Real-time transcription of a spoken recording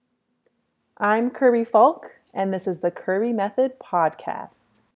I'm Kirby Falk, and this is the Kirby Method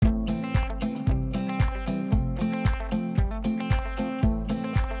Podcast.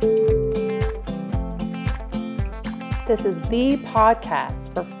 This is the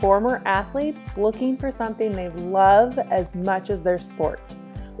podcast for former athletes looking for something they love as much as their sport,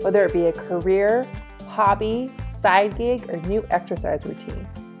 whether it be a career, hobby, side gig, or new exercise routine.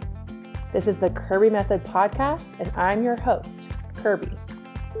 This is the Kirby Method Podcast, and I'm your host, Kirby.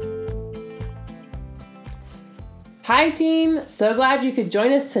 Hi team, so glad you could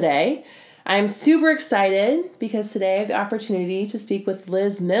join us today. I'm super excited because today I have the opportunity to speak with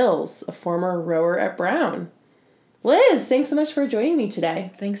Liz Mills, a former rower at Brown. Liz, thanks so much for joining me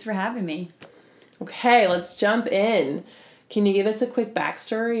today. Thanks for having me. Okay, let's jump in. Can you give us a quick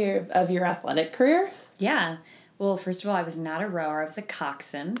backstory of your athletic career? Yeah. Well, first of all, I was not a rower. I was a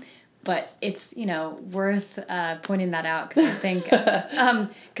coxswain. But it's, worth pointing that out because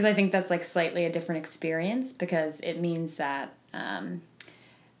I think that's like slightly a different experience because it means that,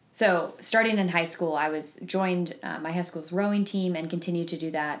 so starting in high school, I was joined my high school's rowing team and continued to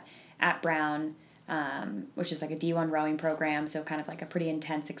do that at Brown, which is like a D1 rowing program, so kind of like a pretty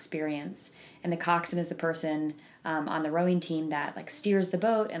intense experience. And the coxswain is the person on the rowing team that like steers the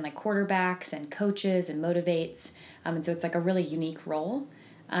boat and like quarterbacks and coaches and motivates. And so it's like a really unique role.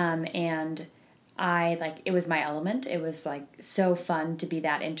 And it was my element. It was like so fun to be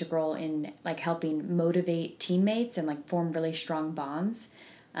that integral in like helping motivate teammates and like form really strong bonds.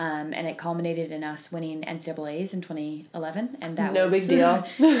 And it culminated in us winning NCAAs in 2011. And that was big deal.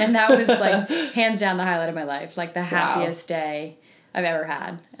 And that was like hands down the highlight of my life, like the happiest day I've ever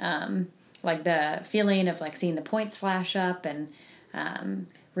had. Like the feeling of like seeing the points flash up and,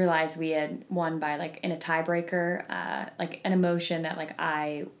 realized we had won by like in a tiebreaker, like an emotion that like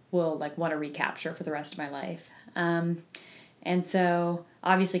I will like want to recapture for the rest of my life. And so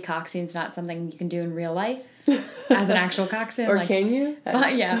obviously coxswain's not something you can do in real life as an actual coxswain. Or like, can you?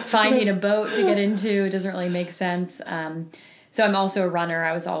 Finding a boat to get into doesn't really make sense. So I'm also a runner.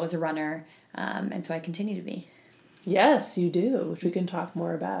 I was always a runner. And so I continue to be. Yes, you do, which we can talk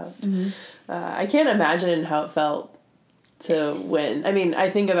more about. Mm-hmm. I can't imagine how it felt to win. I mean, I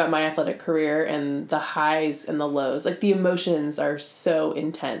think about my athletic career and the highs and the lows. Like the emotions are so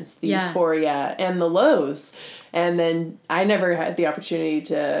intense, the euphoria and the lows. And then I never got the opportunity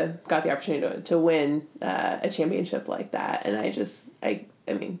to win a championship like that. And I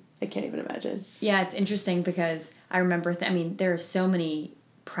can't even imagine. Yeah, it's interesting because I remember, there are so many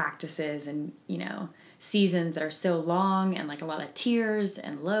practices and, seasons that are so long and like a lot of tears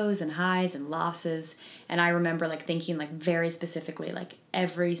and lows and highs and losses. And I remember like thinking like very specifically, like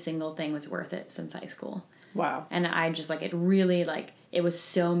every single thing was worth it since high school. Wow. And I just like, it really like, it was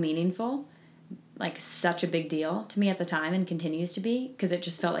so meaningful, like such a big deal to me at the time and continues to be because it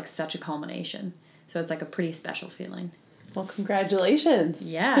just felt like such a culmination. So it's like a pretty special feeling. Well, congratulations.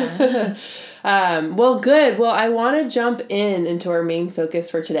 Yeah. Well, good. Well, I want to jump into our main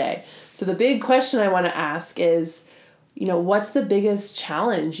focus for today. So the big question I want to ask is, what's the biggest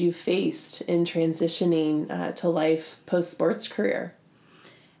challenge you faced in transitioning to life post-sports career?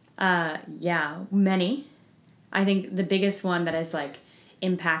 Many. I think the biggest one that has like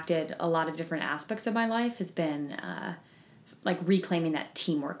impacted a lot of different aspects of my life has been like reclaiming that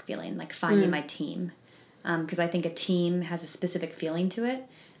teamwork feeling, like finding my team. Because I think a team has a specific feeling to it.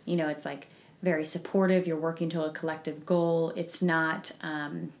 It's like very supportive. You're working to a collective goal. It's not,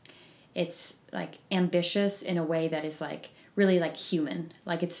 it's like ambitious in a way that is like really like human.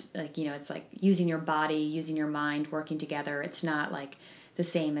 Like it's like, it's like using your body, using your mind, working together. It's not like the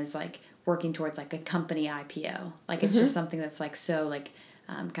same as like working towards like a company IPO. Like it's just something that's like so like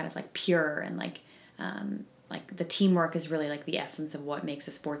kind of like pure and like the teamwork is really like the essence of what makes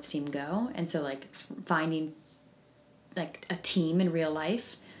a sports team go. And so like finding like a team in real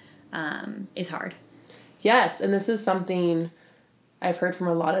life is hard. Yes. And this is something I've heard from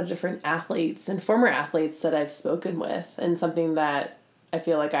a lot of different athletes and former athletes that I've spoken with. And something that I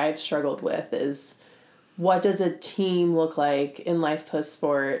feel like I've struggled with is what does a team look like in life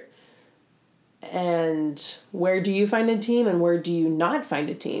post-sport? And where do you find a team and where do you not find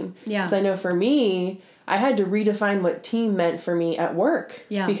a team? Yeah. Because I know for me, I had to redefine what team meant for me at work.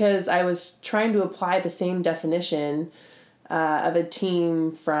 Yeah. Because I was trying to apply the same definition of a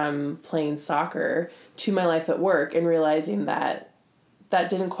team from playing soccer to my life at work and realizing that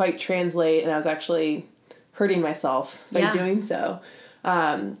didn't quite translate and I was actually hurting myself by doing so.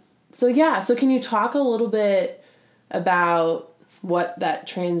 So can you talk a little bit about what that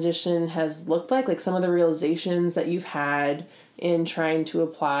transition has looked like some of the realizations that you've had in trying to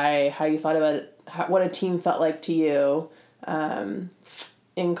apply how you thought about it, what a team felt like to you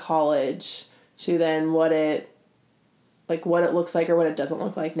in college to then what it looks like or what it doesn't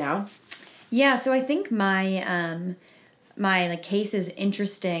look like now? Yeah, so I think my like case is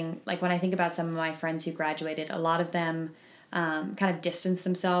interesting. Like when I think about some of my friends who graduated, a lot of them kind of distance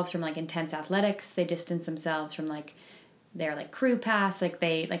themselves from like intense athletics. They distance themselves from like their like crew pass. Like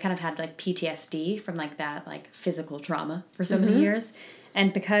they like kind of had like PTSD from like that like physical trauma for so many years.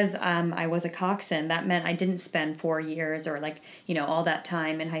 And because I was a coxswain, that meant I didn't spend 4 years or like, you know, all that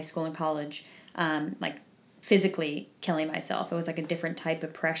time in high school and college like physically killing myself. It was like a different type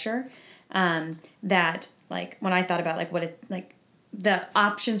of pressure that like when I thought about like what it like the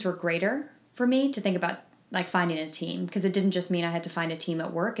options were greater for me to think about like finding a team, because it didn't just mean I had to find a team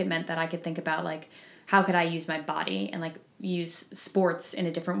at work. It meant that I could think about like how could I use my body and like use sports in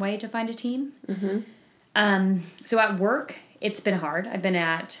a different way to find a team. So at work, it's been hard. I've been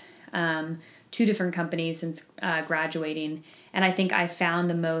at 2 different companies since graduating, and I think I found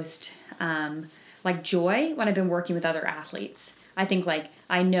the most like joy when I've been working with other athletes. I think like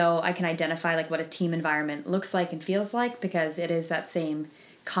I know I can identify like what a team environment looks like and feels like, because it is that same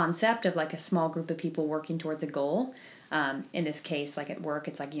concept of like a small group of people working towards a goal. In this case, like at work,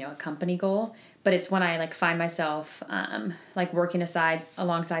 it's like, you know, a company goal. But it's when I like find myself like working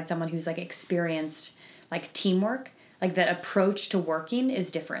alongside someone who's like experienced like teamwork, like that approach to working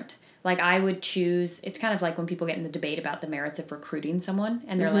is different. Like I would choose, it's kind of like when people get in the debate about the merits of recruiting someone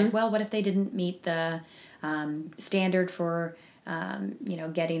and they're like, well, what if they didn't meet the standard for, you know,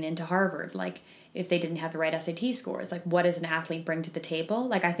 getting into Harvard? Like if they didn't have the right SAT scores, like what does an athlete bring to the table?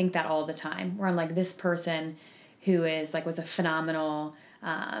 Like I think that all the time, where I'm like, this person who is like was a phenomenal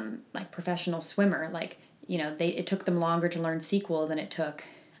like professional swimmer, like, you know, it took them longer to learn SQL than it took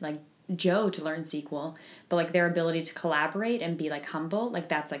like Joe to learn SQL, but like their ability to collaborate and be like humble, like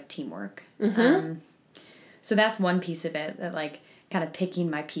that's like teamwork. So that's one piece of it, that like kind of picking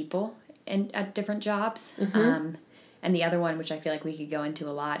my people at different jobs. And the other one, which I feel like we could go into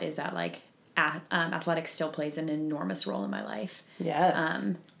a lot, is that like athletics still plays an enormous role in my life.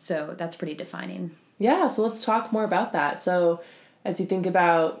 Yes. So that's pretty defining. Yeah, so let's talk more about that. So as you think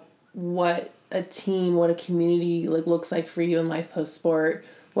about what a team, what a community like looks like for you in life post sport,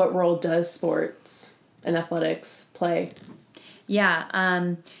 what role does sports and athletics play?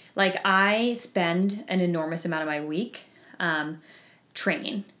 Yeah, like I spend an enormous amount of my week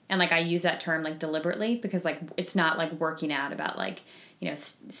training. And like I use that term like deliberately, because like it's not like working out about like, you know,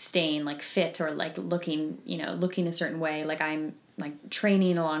 staying like fit or like looking a certain way. Like I'm like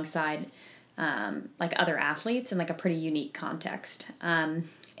training alongside like other athletes in like a pretty unique context.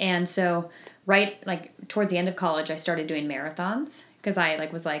 And so right like towards the end of college, I started doing marathons, because I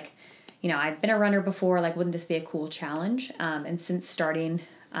like was like, you know, I've been a runner before, like wouldn't this be a cool challenge? And since starting,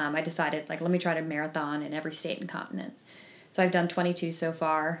 I decided like, let me try to marathon in every state and continent. So I've done 22 so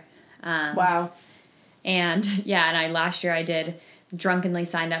far. Wow. And yeah, and last year I did drunkenly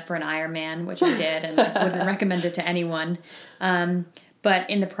signed up for an Ironman, which I did, and like, wouldn't recommend it to anyone. But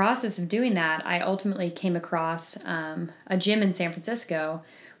in the process of doing that, I ultimately came across a gym in San Francisco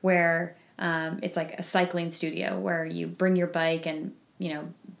where it's like a cycling studio where you bring your bike and, you know,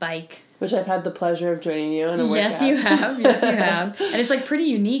 bike. Which I've had the pleasure of joining you in a workout. Yes, you have. Yes, you have. And it's like pretty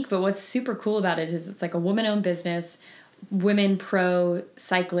unique, but what's super cool about it is it's like a woman-owned business, women pro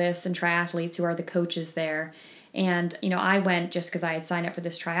cyclists and triathletes who are the coaches there. And, you know, I went just because I had signed up for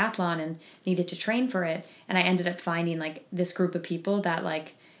this triathlon and needed to train for it. And I ended up finding like this group of people that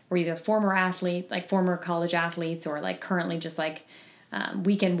like were either former college athletes, or like currently just like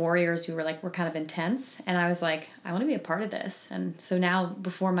weekend warriors who were kind of intense. And I was like, I want to be a part of this. And so now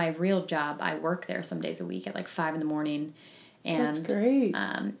before my real job, I work there some days a week at like 5 a.m. And that's great.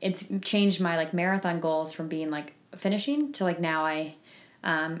 It's changed my like marathon goals from being like finishing to like now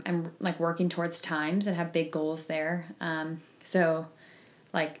I'm like working towards times and have big goals there. So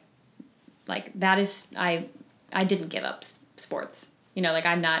like that is, I didn't give up sports, you know, like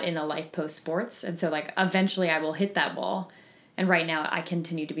I'm not in a life post sports. And so like eventually I will hit that wall. And right now I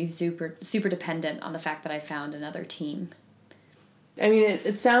continue to be super, super dependent on the fact that I found another team. I mean,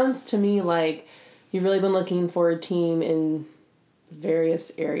 it sounds to me like you've really been looking for a team in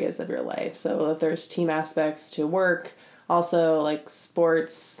various areas of your life. So if there's team aspects to work, also like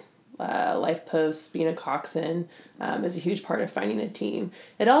sports, life posts, being a coxswain is a huge part of finding a team.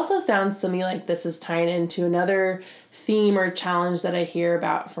 It also sounds to me like this is tying into another theme or challenge that I hear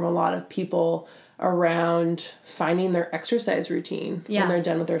about from a lot of people around finding their exercise routine when they're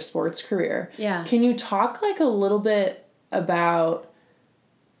done with their sports career. Yeah. Can you talk like a little bit about,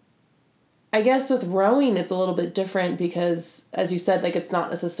 I guess with rowing, it's a little bit different because, as you said, like it's not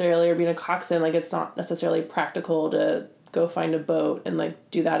necessarily, or being a coxswain, like it's not necessarily practical to go find a boat and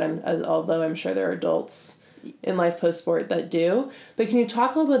like do that. Although I'm sure there are adults in life post-sport that do. But can you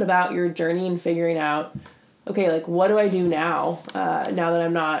talk a little bit about your journey in figuring out, okay, like what do I do now, now that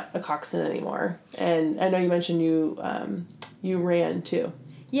I'm not a coxswain anymore? And I know you mentioned you ran too.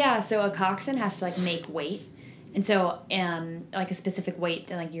 Yeah, so a coxswain has to like make weight. And so like a specific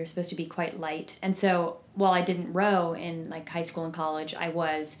weight, and like you're supposed to be quite light. And so while I didn't row in like high school and college, I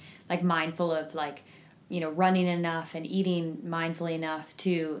was like mindful of like, running enough and eating mindfully enough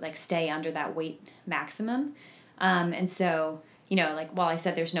to like stay under that weight maximum. And so, like while I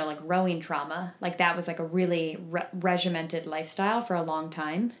said there's no like rowing trauma, like that was like a really regimented lifestyle for a long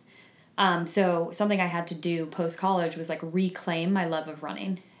time. So something I had to do post college was like reclaim my love of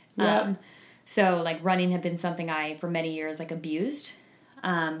running. Yeah. So like running had been something I for many years like abused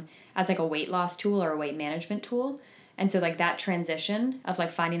as like a weight loss tool or a weight management tool. And so like that transition of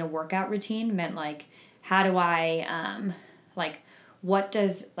like finding a workout routine meant like, how do I like what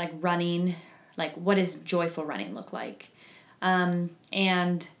does like running, like what does joyful running look like?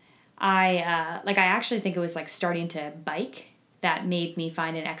 And I actually think it was like starting to bike that made me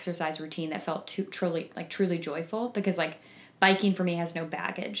find an exercise routine that felt truly joyful, because like biking for me has no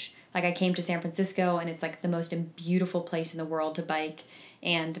baggage. Like I came to San Francisco and it's like the most beautiful place in the world to bike.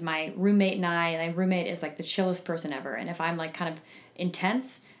 And my roommate is like the chillest person ever. And if I'm like kind of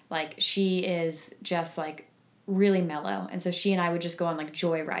intense, like she is just like really mellow. And so she and I would just go on like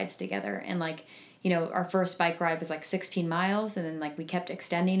joy rides together. And like, our first bike ride was like 16 miles. And then like we kept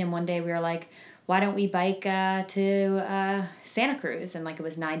extending. And one day we were like, why don't we bike to Santa Cruz? And like it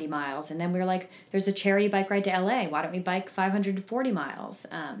was 90 miles. And then we were like, there's a charity bike ride to LA. Why don't we bike 540 miles?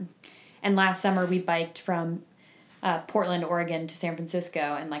 And last summer we biked from Portland, Oregon to San Francisco.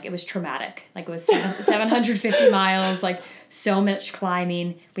 And like it was traumatic. Like it was 750 miles, like so much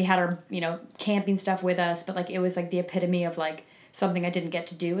climbing. We had our, camping stuff with us. But like it was like the epitome of like something I didn't get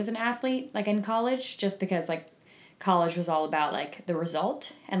to do as an athlete, like in college, just because like college was all about like the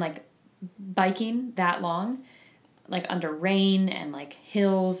result. And like biking that long, like under rain and like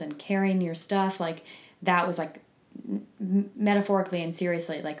hills and carrying your stuff, like that was like metaphorically and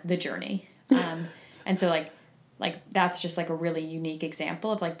seriously like the journey. And so like that's just like a really unique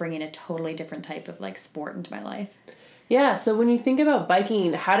example of like bringing a totally different type of like sport into my life. Yeah. So when you think about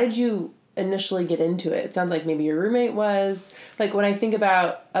biking, how did you initially get into it? It sounds like maybe your roommate was. Like when I think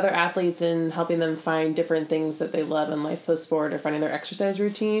about other athletes and helping them find different things that they love in life post sport or finding their exercise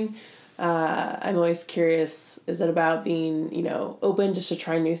routine, I'm always curious, is it about being, open just to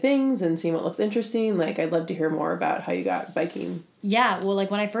try new things and seeing what looks interesting? Like, I'd love to hear more about how you got biking. Yeah, well,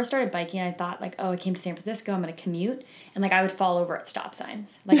 like when I first started biking, I thought like, oh, I came to San Francisco, I'm going to commute. And like I would fall over at stop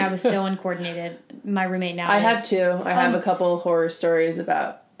signs. Like I was so uncoordinated. My roommate now. I have too. I have a couple horror stories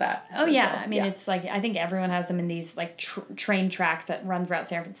about that. Oh, yeah. Well. I mean, It's like, I think everyone has them in these like train tracks that run throughout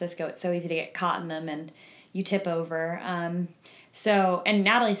San Francisco. It's so easy to get caught in them and you tip over. So, and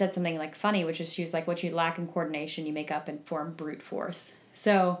Natalie said something like funny, which is she was like, what you lack in coordination, you make up and form brute force.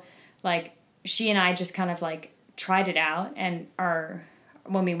 So like she and I just kind of like tried it out, and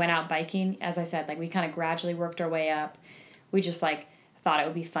when we went out biking, as I said, like we kind of gradually worked our way up. We just like thought it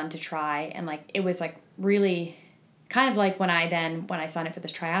would be fun to try. And like, it was like really kind of like when I signed up for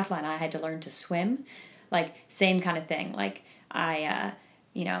this triathlon, I had to learn to swim, like same kind of thing. Like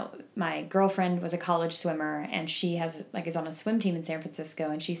my girlfriend was a college swimmer, and she is on a swim team in San Francisco.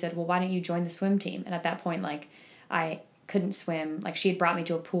 And she said, well, why don't you join the swim team? And at that point, like I couldn't swim. Like she had brought me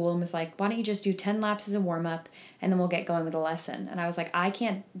to a pool and was like, why don't you just do 10 laps as a warm up and then we'll get going with a lesson. And I was like, I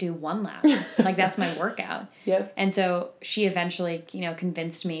can't do 1 lap. Like that's my workout. Yep. And so she eventually,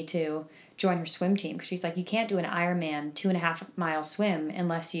 convinced me to join her swim team. Cause she's like, you can't do an Ironman 2.5 mile swim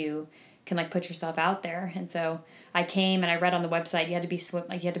unless you can like put yourself out there. And so I came and I read on the website, you had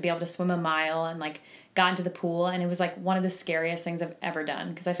to be able to swim a mile, and like got into the pool. And it was like one of the scariest things I've ever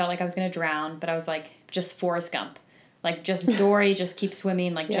done. Cause I felt like I was going to drown, but I was like, just Forrest Gump. Like just Dory, just keep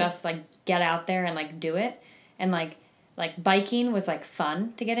swimming, like just like get out there and like do it. And like biking was like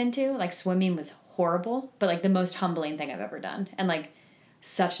fun to get into. Like swimming was horrible, but like the most humbling thing I've ever done. And like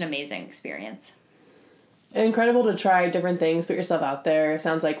such an amazing experience. Incredible to try different things, put yourself out there.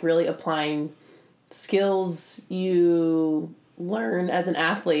 Sounds like really applying skills you learn as an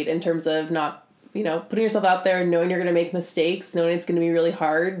athlete in terms of not, putting yourself out there, knowing you're going to make mistakes, knowing it's going to be really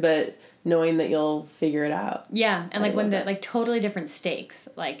hard, but knowing that you'll figure it out. Yeah. And like when the like totally different stakes,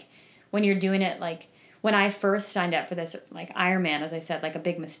 like when you're doing it, like when I first signed up for this, like Ironman, as I said, like a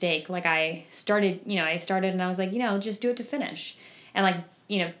big mistake, like I started and I was like, just do it to finish. And like,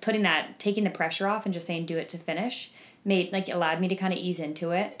 taking the pressure off and just saying, do it to finish allowed me to kind of ease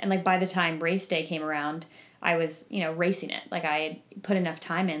into it. And like by the time race day came around, I was, racing it. Like I had put enough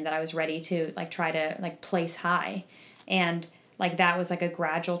time in that I was ready to like try to like place high. And like that was like a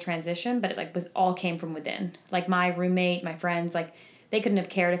gradual transition, but it like was all came from within. Like my roommate, my friends, like they couldn't have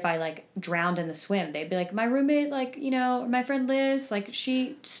cared if I like drowned in the swim. They'd be like, my roommate, like, my friend Liz, like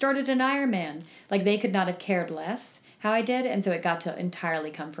she started an Ironman. Like they could not have cared less how I did. And so it got to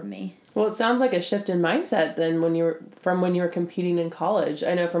entirely come from me. Well, it sounds like a shift in mindset than when you were competing in college.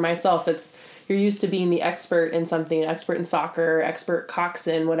 I know for myself, you're used to being the expert in something, expert in soccer, expert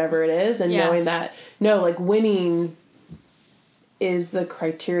coxswain, whatever it is. And knowing that, no, like winning is the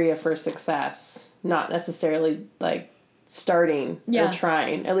criteria for success, not necessarily like starting or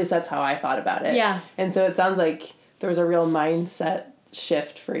trying. At least that's how I thought about it. Yeah. And so it sounds like there was a real mindset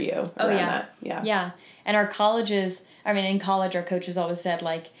shift for you around that. Yeah. Yeah. And our colleges, in college, our coaches always said,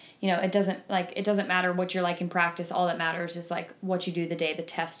 like, it doesn't matter what you're like in practice. All that matters is like what you do the day the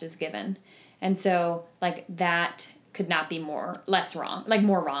test is given. And so like that could not be less wrong, like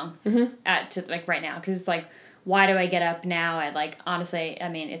more wrong to like right now. 'Cause it's like, why do I get up now at like, honestly,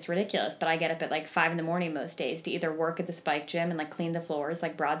 it's ridiculous, but I get up at like 5 a.m. most days to either work at the Spike Gym and like clean the floors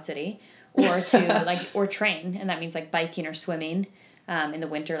like Broad City or to like, or train. And that means like biking or swimming in the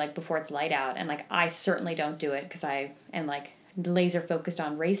winter, like before it's light out. And like, I certainly don't do it because I am like laser focused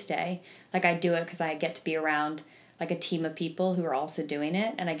on race day. Like I do it because I get to be around like a team of people who are also doing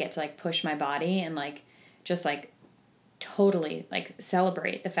it. And I get to like push my body and like, just like totally like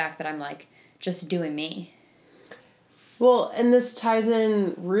celebrate the fact that I'm like just doing me. Well, and this ties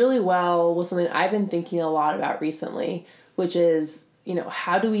in really well with something I've been thinking a lot about recently, which is,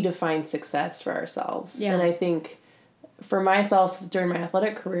 how do we define success for ourselves? Yeah. And I think for myself during my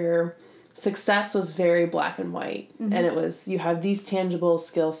athletic career, success was very black and white. Mm-hmm. And it was, you have these tangible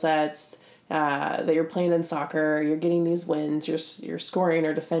skill sets that you're playing in soccer, you're getting these wins, you're scoring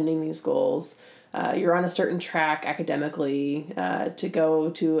or defending these goals. You're on a certain track academically to go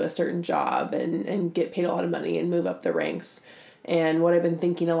to a certain job and get paid a lot of money and move up the ranks. And what I've been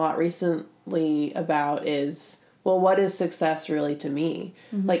thinking a lot recently about is, well, what is success really to me?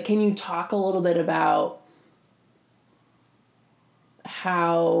 Mm-hmm. Like, can you talk a little bit about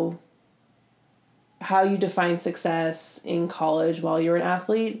how you define success in college while you're an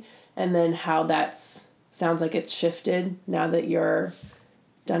athlete, and then how sounds like it's shifted now that you're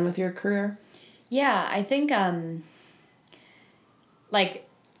done with your career? Yeah, I think like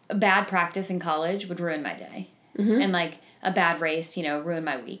a bad practice in college would ruin my day. Mm-hmm. And like a bad race, ruin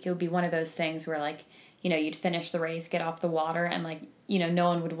my week. It would be one of those things where like, you'd finish the race, get off the water, and like, no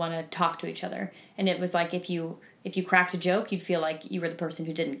one would want to talk to each other. And it was like if you cracked a joke, you'd feel like you were the person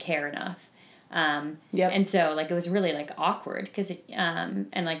who didn't care enough. Yep. And so like it was really like awkward because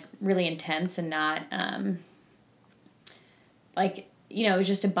and like really intense and not like, it was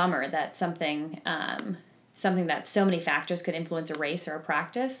just a bummer that something that so many factors could influence a race or a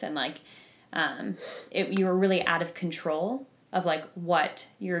practice, and like you were really out of control of like what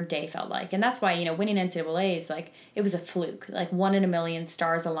your day felt like. And that's why, winning NCAAs, like it was a fluke, like 1 in a million,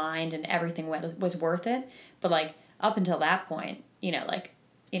 stars aligned and everything was worth it. But like up until that point,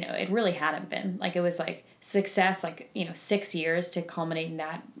 it really hadn't been. Like it was like success, like, 6 years to culminate in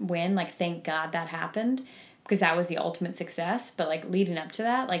that win. Like, thank God that happened, because that was the ultimate success. But like leading up to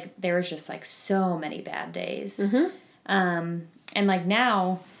that, like there was just like so many bad days. Mm-hmm. And like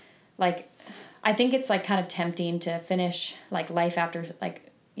now, like I think it's like kind of tempting to finish like life after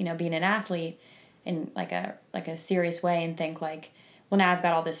like, being an athlete in like a serious way and think like, well, now I've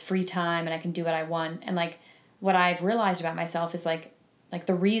got all this free time and I can do what I want. And like what I've realized about myself is like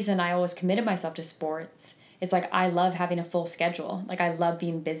the reason I always committed myself to sports is like I love having a full schedule. Like I love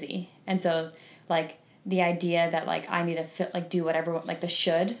being busy. And so like the idea that like I need to do whatever, like the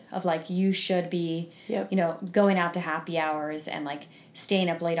should of like you should be, yep, going out to happy hours and like staying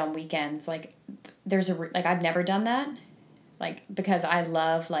up late on weekends. Like there's like I've never done that, like because I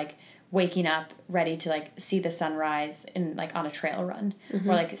love like waking up ready to like see the sunrise in like on a trail run, mm-hmm,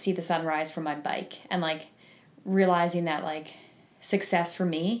 or like see the sunrise from my bike, and like realizing that like success for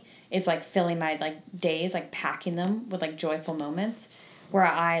me is like filling my like days, like packing them with like joyful moments where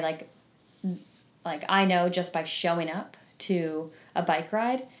I like I know just by showing up to a bike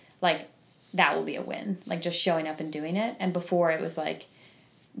ride, like that will be a win, like just showing up and doing it. And before it was like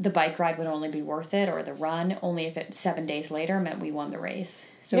the bike ride would only be worth it, or the run only if it 7 days later meant we won the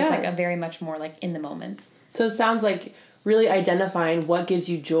race. So yeah, it's like a very much more like in the moment. So it sounds like really identifying what gives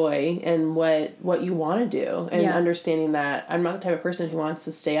you joy and what you want to do, and yeah, understanding that I'm not the type of person who wants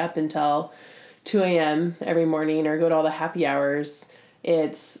to stay up until 2 a.m. every morning or go to all the happy hours.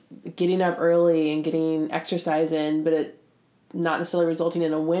 It's getting up early and getting exercise in, but not necessarily resulting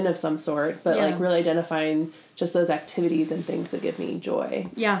in a win of some sort, but like really identifying just those activities and things that give me joy.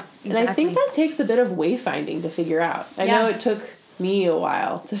 Yeah, exactly. And I think that takes a bit of wayfinding to figure out. I know it took me a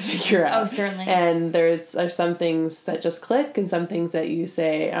while to figure out. Oh, certainly. And there's some things that just click, and some things that you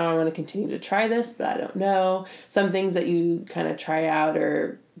say, oh, I want to continue to try this, but I don't know. Some things that you kind of try out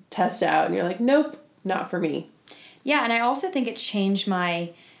or test out, and you're like, nope, not for me. Yeah, and I also think it's changed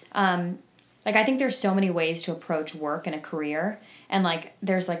my, like, I think there's so many ways to approach work and a career. And, like,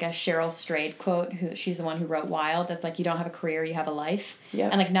 there's, like, a Cheryl Strayed quote, she's the one who wrote Wild, that's, like, you don't have a career, you have a life. Yeah.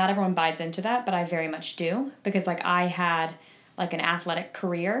 And, like, not everyone buys into that, but I very much do. Because, like, I had, like, an athletic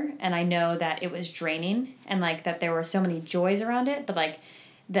career, and I know that it was draining, and, like, that there were so many joys around it, but, like,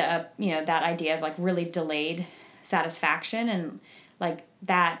 the, you know, that idea of, like, really delayed satisfaction, and, like,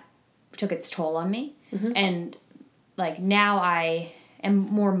 that took its toll on me. Mm-hmm. And, like, now I am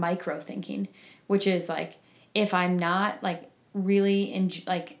more micro thinking, which is, like, if I'm not, like, really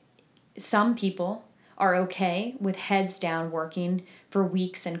like, some people are okay with heads down working for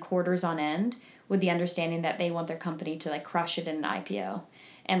weeks and quarters on end with the understanding that they want their company to, like, crush it in an IPO.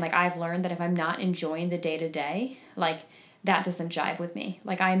 And, like, I've learned that if I'm not enjoying the day-to-day, like, that doesn't jive with me.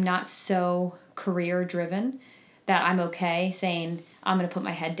 Like, I'm not so career driven that I'm okay saying, I'm going to put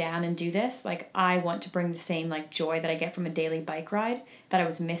my head down and do this. Like, I want to bring the same, like, joy that I get from a daily bike ride that I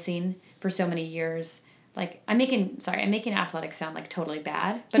was missing for so many years. Like, I'm making athletics sound, like, totally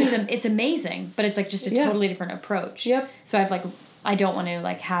bad, but it's amazing, but it's, like, just a totally different approach. Yep. So I don't want to,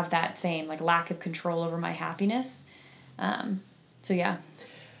 like, have that same, like, lack of control over my happiness. So yeah.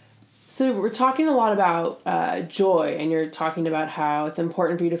 So we're talking a lot about joy, and you're talking about how it's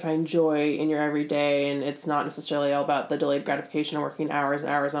important for you to find joy in your everyday, and it's not necessarily all about the delayed gratification of working hours and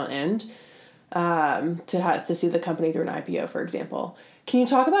hours on end to see the company through an IPO, for example. Can you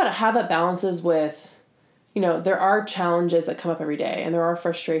talk about how that balances with, you know, there are challenges that come up every day, and there are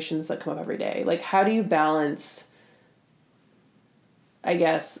frustrations that come up every day. Like, how do you balance, I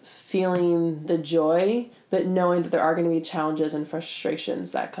guess, feeling the joy, but knowing that there are going to be challenges and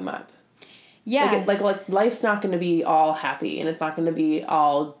frustrations that come up? Yeah. Like life's not going to be all happy, and it's not going to be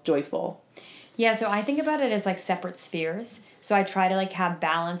all joyful. Yeah, so I think about it as, like, separate spheres. So I try to, like, have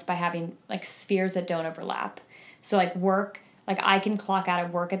balance by having, like, spheres that don't overlap. So, like, work, like, I can clock out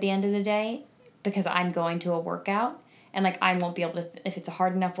of work at the end of the day because I'm going to a workout, and, like, I won't be able to, if it's a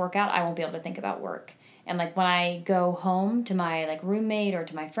hard enough workout, I won't be able to think about work. And, like, when I go home to my, like, roommate or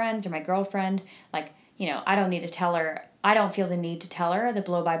to my friends or my girlfriend, like, you know, I don't feel the need to tell her the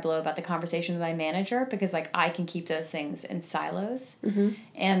blow by blow about the conversation with my manager, because, like, I can keep those things in silos. Mm-hmm.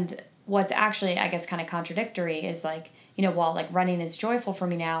 And what's actually, I guess, kind of contradictory is, like, you know, while, like, running is joyful for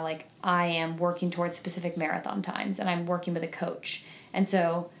me now, like, I am working towards specific marathon times, and I'm working with a coach. And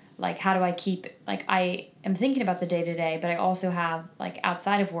so, like, how do I keep, like, I am thinking about the day-to-day, but I also have, like,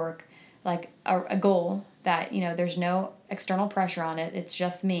 outside of work, like, a goal that, you know, there's no external pressure on it. It's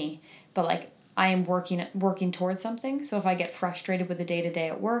just me. But, like, I am working towards something. So if I get frustrated with the day-to-day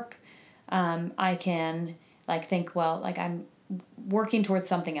at work, I can, like, think, well, like, I'm working towards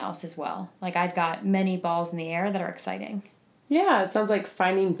something else as well. Like, I've got many balls in the air that are exciting. Yeah, it sounds like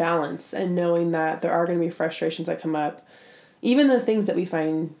finding balance and knowing that there are going to be frustrations that come up. Even the things that we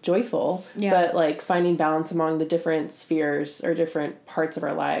find joyful, but, like, finding balance among the different spheres or different parts of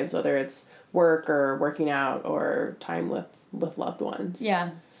our lives, whether it's work or working out or time with loved ones.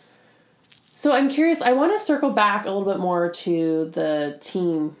 Yeah. So I'm curious, I want to circle back a little bit more to the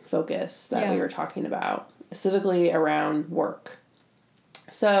team focus that we were talking about, specifically around work.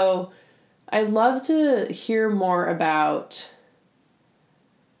 So I'd love to hear more about,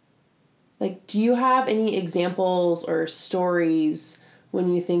 like, do you have any examples or stories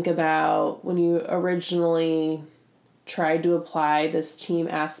when you think about when you originally tried to apply this team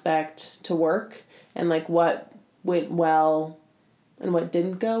aspect to work, and, like, what went well and what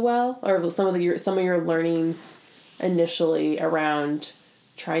didn't go well, or some of your learnings initially around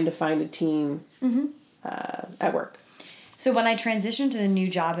trying to find a team at work? So when I transitioned to the new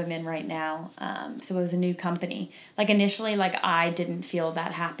job I'm in right now, so it was a new company, like, initially, like, I didn't feel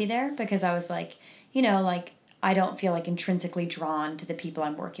that happy there, because I was like, you know, like, I don't feel, like, intrinsically drawn to the people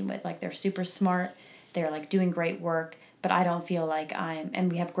I'm working with. Like, they're super smart, they're, like, doing great work, but I don't feel like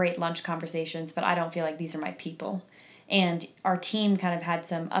and we have great lunch conversations, but I don't feel like these are my people. And our team kind of had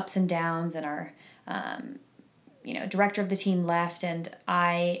some ups and downs, and our, you know, director of the team left, and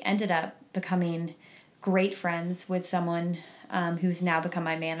I ended up becoming great friends with someone who's now become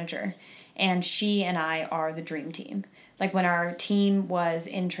my manager. And she and I are the dream team. Like, when our team was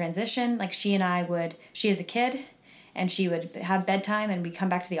in transition, like, she is a kid, and she would have bedtime, and we'd come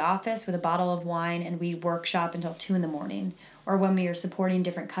back to the office with a bottle of wine, and we workshop until 2 a.m, or when we were supporting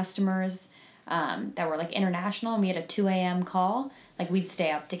different customers that were like international and we had a 2 a.m. call, like we'd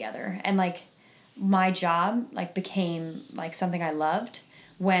stay up together. And like my job like became like something I loved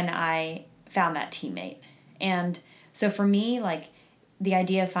when I found that teammate. And so for me, like the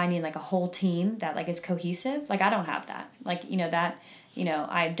idea of finding like a whole team that like is cohesive, like I don't have that. Like,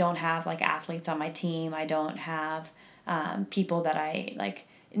 I don't have like athletes on my team. I don't have people that I like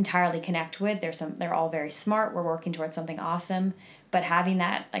entirely connect with. They're all very smart. We're working towards something awesome. But having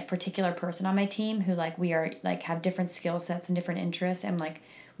that like particular person on my team who like we are like have different skill sets and different interests and like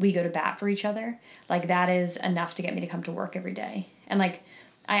we go to bat for each other, like that is enough to get me to come to work every day. And like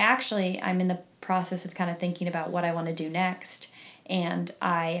I'm in the process of kind of thinking about what I want to do next. And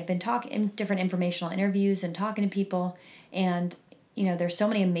I have been talking in different informational interviews and talking to people, and there's so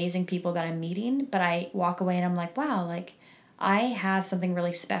many amazing people that I'm meeting, but I walk away and I'm like, wow, like I have something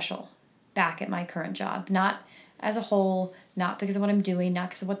really special back at my current job. Not as a whole, not because of what I'm doing, not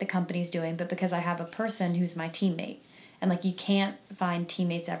because of what the company's doing, but because I have a person who's my teammate. And like you can't find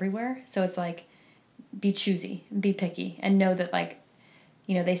teammates everywhere. So it's like be choosy, be picky, and know that like,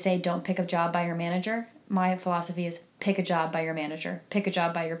 they say don't pick a job by your manager. My philosophy is pick a job by your manager, pick a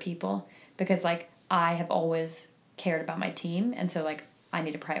job by your people, because like I have always cared about my team, and so like I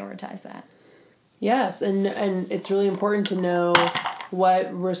need to prioritize that. Yes, and it's really important to know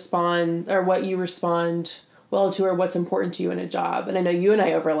what you respond well to, or what's important to you in a job. And I know you and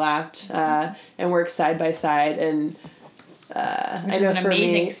I overlapped and worked side by side, and which was an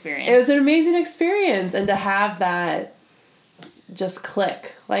amazing experience. It was an amazing experience, and to have that just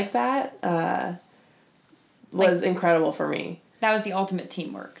click like that was incredible for me. That was the ultimate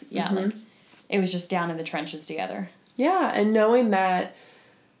teamwork. Yeah, mm-hmm. Like it was just down in the trenches together. Yeah, and knowing that,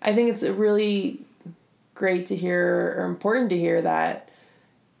 I think it's really great to hear, or important to hear, that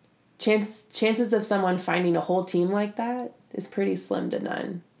chances of someone finding a whole team like that is pretty slim to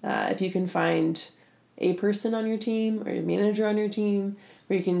none. If you can find a person on your team or a manager on your team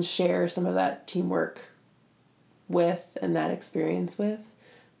where you can share some of that teamwork with and that experience with,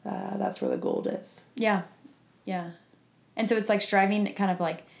 that's where the gold is. Yeah. And so it's like striving kind of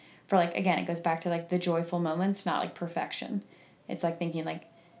like for like, again, it goes back to like the joyful moments, not like perfection. It's like thinking like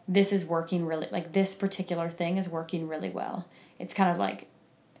this is working really, like this particular thing is working really well. It's kind of like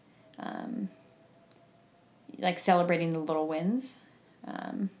celebrating the little wins.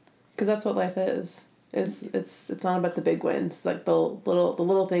 'Cause that's what life is. It's not about the big wins. Like the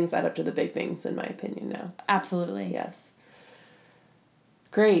little things add up to the big things, in my opinion now. Absolutely. Yes.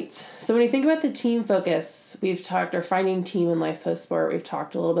 Great. So when you think about the team focus, we've talked, or finding team in life post-sport, we've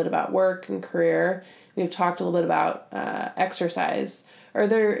talked a little bit about work and career. We've talked a little bit about exercise. Are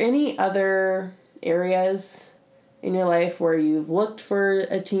there any other areas in your life where you've looked for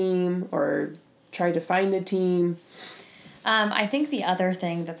a team or tried to find a team? I think the other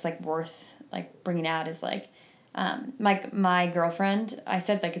thing that's like worth like bringing out is like my girlfriend. I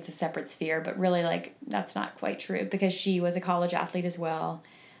said like it's a separate sphere, but really like that's not quite true, because she was a college athlete as well,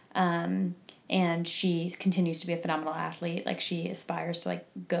 and she continues to be a phenomenal athlete. Like she aspires to like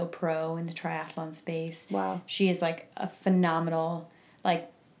go pro in the triathlon space. Wow. She is like a phenomenal,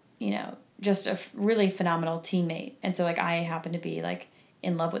 like, just a really phenomenal teammate. And so like I happen to be like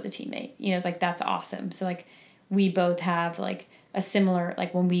in love with the teammate, like that's awesome. So like we both have like a similar,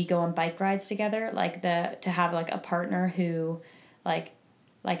 like when we go on bike rides together, like to have like a partner who like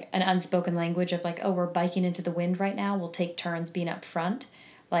an unspoken language of like, oh, we're biking into the wind right now, we'll take turns being up front.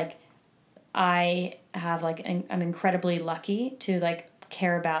 Like I have like, I'm incredibly lucky to like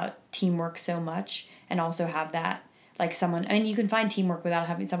care about teamwork so much, and also have that like someone, I mean, you can find teamwork without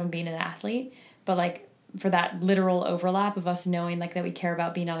having someone being an athlete, but like for that literal overlap of us knowing like that we care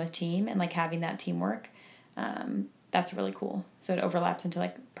about being on a team and like having that teamwork, that's really cool. So it overlaps into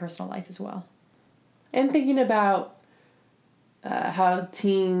like personal life as well. And thinking about how a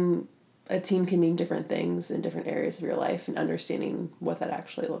team can mean different things in different areas of your life, and understanding what that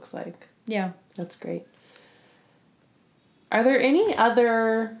actually looks like. Yeah. That's great. Are there any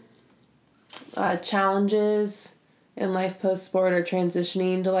other challenges in life post-sport, or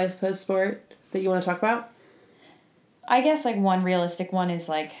transitioning to life post-sport, that you want to talk about? I guess like one realistic one is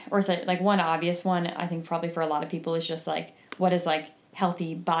like, or so, like one obvious one, I think probably for a lot of people, is just like, what does like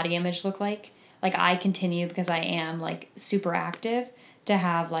healthy body image look like? Like I continue, because I am like super active, to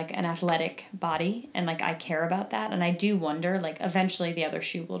have like an athletic body, and like I care about that. And I do wonder like eventually the other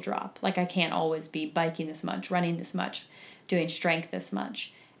shoe will drop. Like I can't always be biking this much, running this much, doing strength this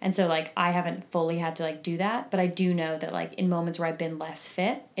much. And so like I haven't fully had to like do that, but I do know that like in moments where I've been less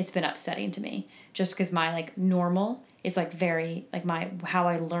fit, it's been upsetting to me just because my like normal is like very like my how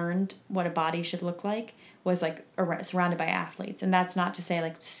I learned what a body should look like was like surrounded by athletes. And that's not to say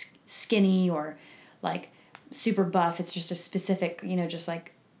like skinny or like super buff. It's just a specific, just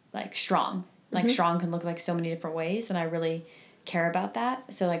like strong. Like strong can look like so many different ways, and I really care about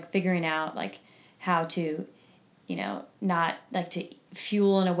that. So like figuring out like how to not like to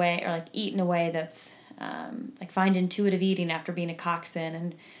fuel in a way or like eat in a way that's like find intuitive eating after being a coxswain,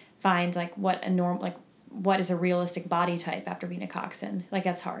 and find like what is a realistic body type after being a coxswain. Like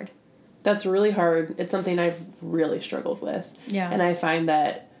that's hard. That's really hard. It's something I've really struggled with. Yeah. And I find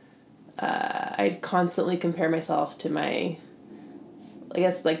that I constantly compare myself to my, I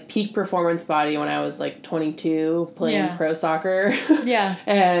guess, like peak performance body when I was like 22 playing pro soccer. Yeah.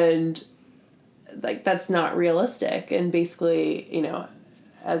 And like that's not realistic. And basically,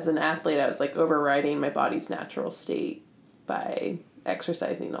 as an athlete, I was like overriding my body's natural state by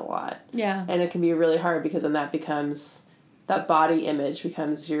exercising a lot. Yeah. And it can be really hard because then that body image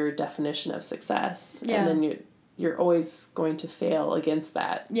becomes your definition of success. Yeah. And then you're always going to fail against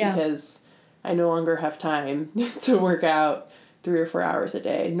that. Yeah. Because I no longer have time to work out 3 or 4 hours a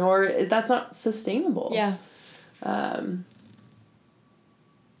day, nor that's not sustainable. Yeah.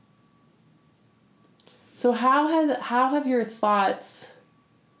 So how have your thoughts,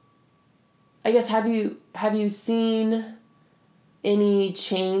 I guess, have you seen any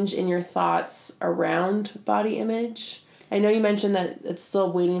change in your thoughts around body image? I know you mentioned that it's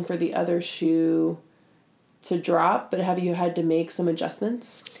still waiting for the other shoe to drop, but have you had to make some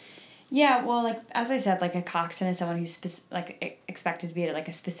adjustments? Yeah, well, like, as I said, like, a coxswain is someone who's, expected to be at, like,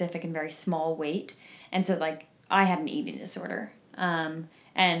 a specific and very small weight. And so, like, I had an eating disorder.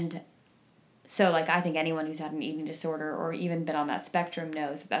 And so, like, I think anyone who's had an eating disorder or even been on that spectrum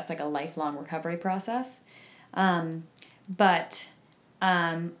knows that that's, like, a lifelong recovery process. But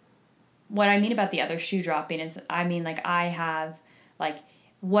what I mean about the other shoe dropping is, I mean, like, I have, like,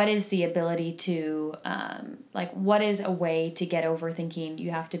 what is the ability to, what is a way to get over thinking you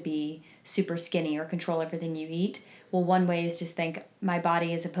have to be super skinny or control everything you eat? Well, one way is just think my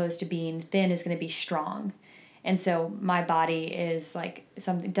body, as opposed to being thin, is going to be strong. And so my body is like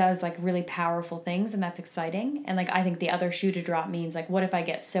does like really powerful things, and that's exciting. And like, I think the other shoe to drop means like, what if I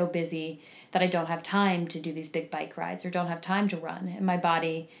get so busy that I don't have time to do these big bike rides or don't have time to run, and my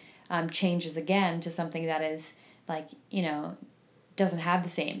body changes again to something that is like, doesn't have the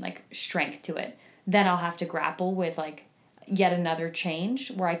same like strength to it. Then I'll have to grapple with like yet another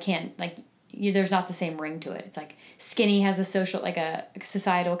change where I can't like, there's not the same ring to it. It's like skinny has a social, like a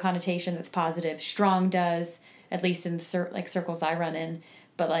societal connotation that's positive. Strong does, at least in the like circles I run in.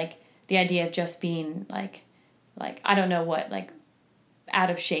 But like the idea of just being like I don't know what like out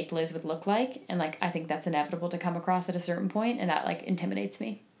of shape Liz would look like, and like I think that's inevitable to come across at a certain point, and that like intimidates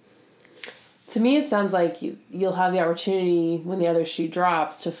me. To me, it sounds like you'll have the opportunity when the other shoe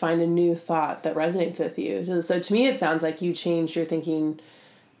drops to find a new thought that resonates with you. So to me, it sounds like you changed your thinking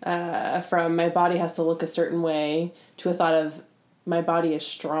from my body has to look a certain way to a thought of my body is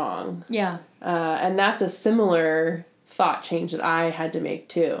strong. Yeah. And that's a similar thought change that I had to make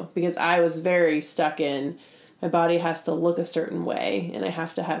too, because I was very stuck in my body has to look a certain way and I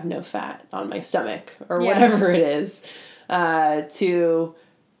have to have no fat on my stomach or whatever it is, to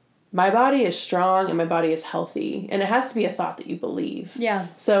my body is strong and my body is healthy, and it has to be a thought that you believe. Yeah.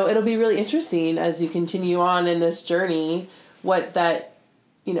 So it'll be really interesting as you continue on in this journey, what that,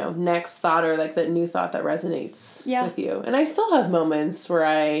 next thought or like that new thought that resonates with you. And I still have moments where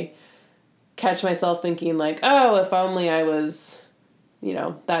I catch myself thinking like, oh, if only I was,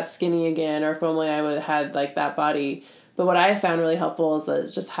 that skinny again, or if only I would have had like that body. But what I found really helpful is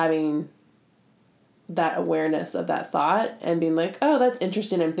that just having that awareness of that thought and being like, oh, that's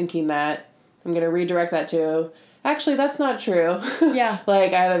interesting. I'm thinking that. I'm going to redirect that to, actually, that's not true. Yeah.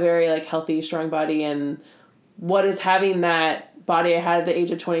 Like I have a very like healthy, strong body, and what is having that body I had at the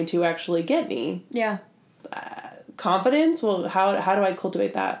age of 22 actually get me? Yeah. Confidence? Well, how do I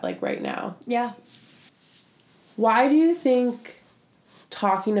cultivate that like right now? Yeah. Why do you think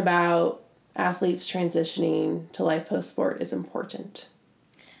talking about athletes transitioning to life post-sport is important?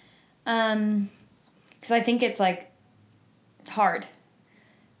 Because I think it's like hard.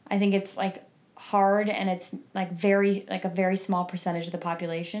 I think it's like hard, and it's like a very small percentage of the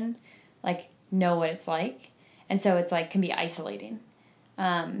population like know what it's like, and so it's like can be isolating.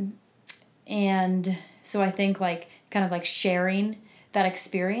 And so I think like kind of like sharing that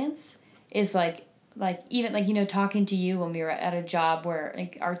experience is like even like talking to you when we were at a job where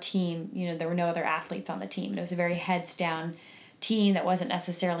like our team, there were no other athletes on the team. It was a very heads down team that wasn't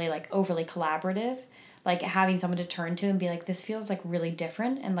necessarily like overly collaborative, like having someone to turn to and be like, this feels like really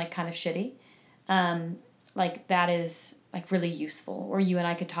different and like kind of shitty. Like that is like really useful. Or you and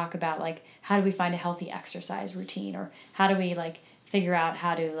I could talk about like, how do we find a healthy exercise routine, or how do we like figure out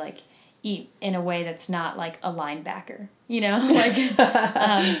how to like eat in a way that's not like a linebacker,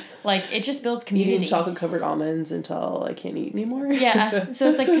 like it just builds community. Eating chocolate covered almonds until I can't eat anymore. Yeah. So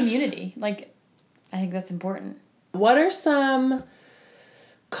it's like community. Like, I think that's important. What are some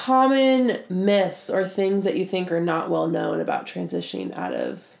common myths or things that you think are not well known about transitioning out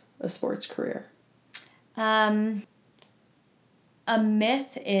of a sports career? A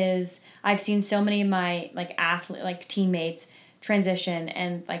myth is I've seen so many of my like athlete like teammates transition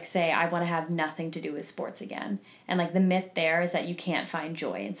and like say I want to have nothing to do with sports again. And like the myth there is that you can't find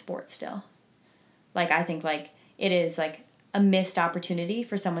joy in sports still. Like I think like it is like a missed opportunity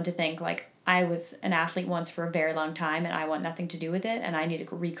for someone to think like I was an athlete once for a very long time and I want nothing to do with it and I need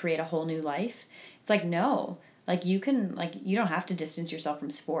to recreate a whole new life. It's like no. Like you can like you don't have to distance yourself from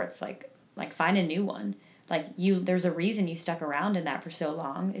sports. Like find a new one. Like there's a reason you stuck around in that for so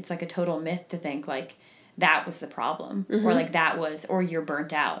long. It's like a total myth to think like that was the problem, or like that was, or you're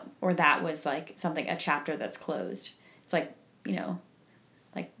burnt out, or that was like a chapter that's closed. It's like,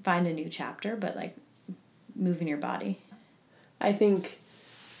 like find a new chapter, but like moving your body. I think,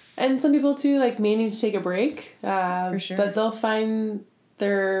 and some people too, like may need to take a break. For sure. But they'll find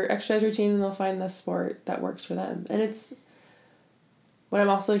their exercise routine and they'll find the sport that works for them. And what I'm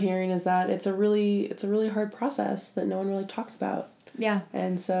also hearing is that it's a really hard process that no one really talks about. Yeah.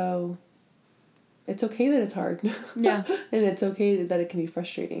 And so it's okay that it's hard. Yeah. And it's okay that it can be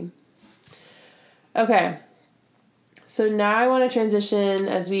frustrating. Okay. So now I want to transition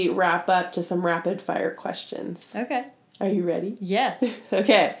as we wrap up to some rapid fire questions. Okay. Are you ready? Yes.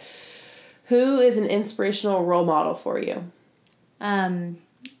 Okay. Who is an inspirational role model for you?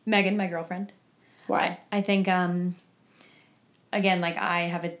 Megan, my girlfriend. Why? I think, again, like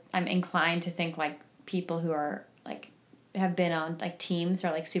I'm inclined to think like people who are like have been on like teams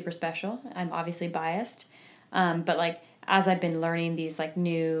are like super special. I'm obviously biased, but like as I've been learning these like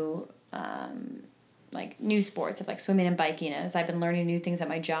new sports of like swimming and biking, as I've been learning new things at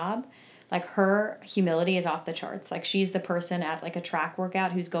my job, like her humility is off the charts. Like she's the person at like a track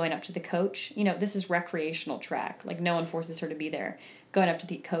workout who's going up to the coach. This is recreational track. Like no one forces her to be there. Going up to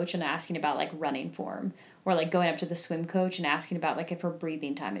the coach and asking about like running form, or like going up to the swim coach and asking about like if her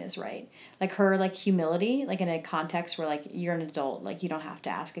breathing timing is right. Like her like humility, like in a context where like you're an adult, like you don't have to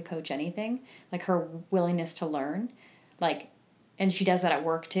ask a coach anything. Like her willingness to learn, like, and she does that at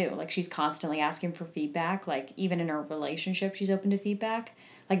work too. Like she's constantly asking for feedback. Like even in her relationship, she's open to feedback.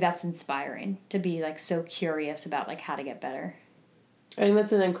 Like that's inspiring to be like so curious about like how to get better. I think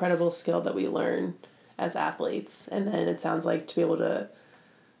that's an incredible skill that we learn as athletes. And then it sounds like to be able to,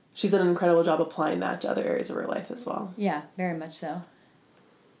 she's done an incredible job applying that to other areas of her life as well. Yeah, very much so.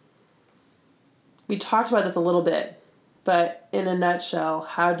 We talked about this a little bit, but in a nutshell,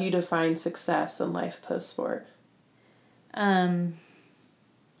 how do you define success in life post-sport?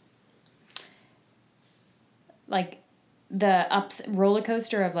 Like the roller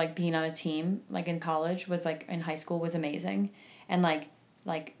coaster of like being on a team, like in college was like in high school was amazing. And like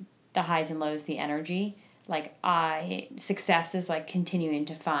the highs and lows, the energy, like success is like continuing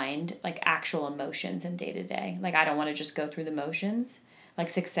to find like actual emotions in day to day. Like I don't want to just go through the motions. Like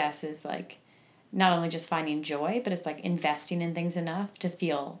success is like not only just finding joy, but it's like investing in things enough to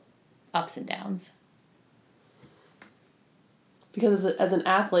feel ups and downs. Because as an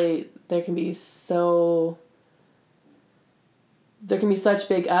athlete, there can be such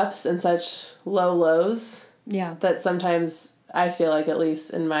big ups and such low lows. Yeah. That sometimes I feel like, at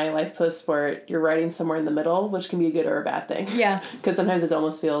least in my life post-sport, you're riding somewhere in the middle, which can be a good or a bad thing. Yeah. Because sometimes it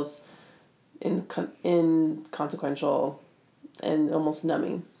almost feels inconsequential and almost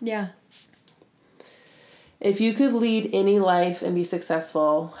numbing. Yeah. If you could lead any life and be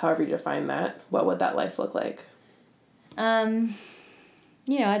successful, however you define that, what would that life look like? I'd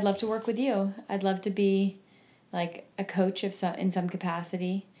love to work with you. I'd love to be like a coach in some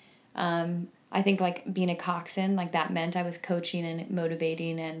capacity. I think like being a coxswain, like that meant I was coaching and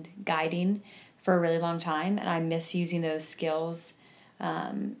motivating and guiding for a really long time. And I miss using those skills.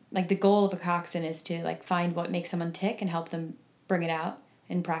 Like the goal of a coxswain is to like find what makes someone tick and help them bring it out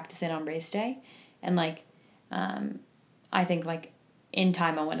and practice it on race day. And like, I think like in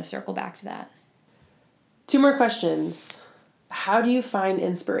time, I want to circle back to that. 2 more questions. How do you find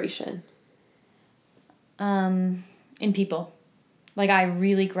inspiration? In people. Like I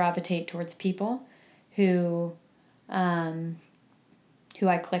really gravitate towards people who I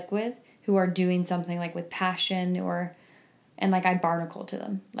click with, who are doing something like with passion and like I barnacle to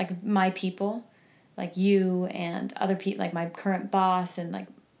them. Like my people, like you and other people, like my current boss and like,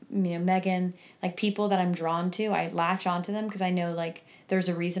 Megan, like people that I'm drawn to, I latch onto them because I know like there's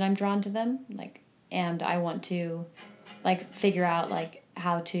a reason I'm drawn to them, like, and I want to like figure out like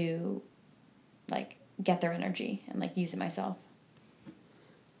how to like get their energy and like use it myself.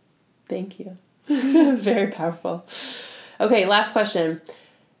 Thank you. Very powerful. Okay, last question.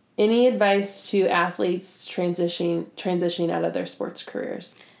 Any advice to athletes transitioning out of their sports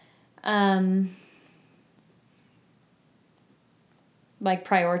careers? Like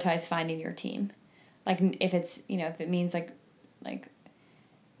prioritize finding your team. Like if it's, if it means like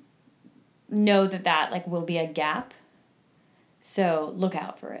know that like will be a gap. So look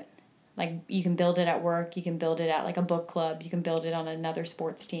out for it. Like you can build it at work, you can build it at like a book club, you can build it on another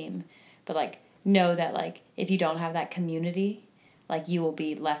sports team. But like know that like if you don't have that community, like you will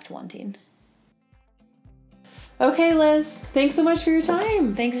be left wanting. Okay, Liz, thanks so much for your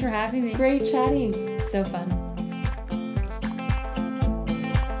time. Thanks for having me. Great chatting. So fun.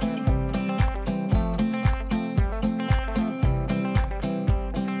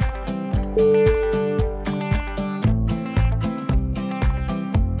 Thank you.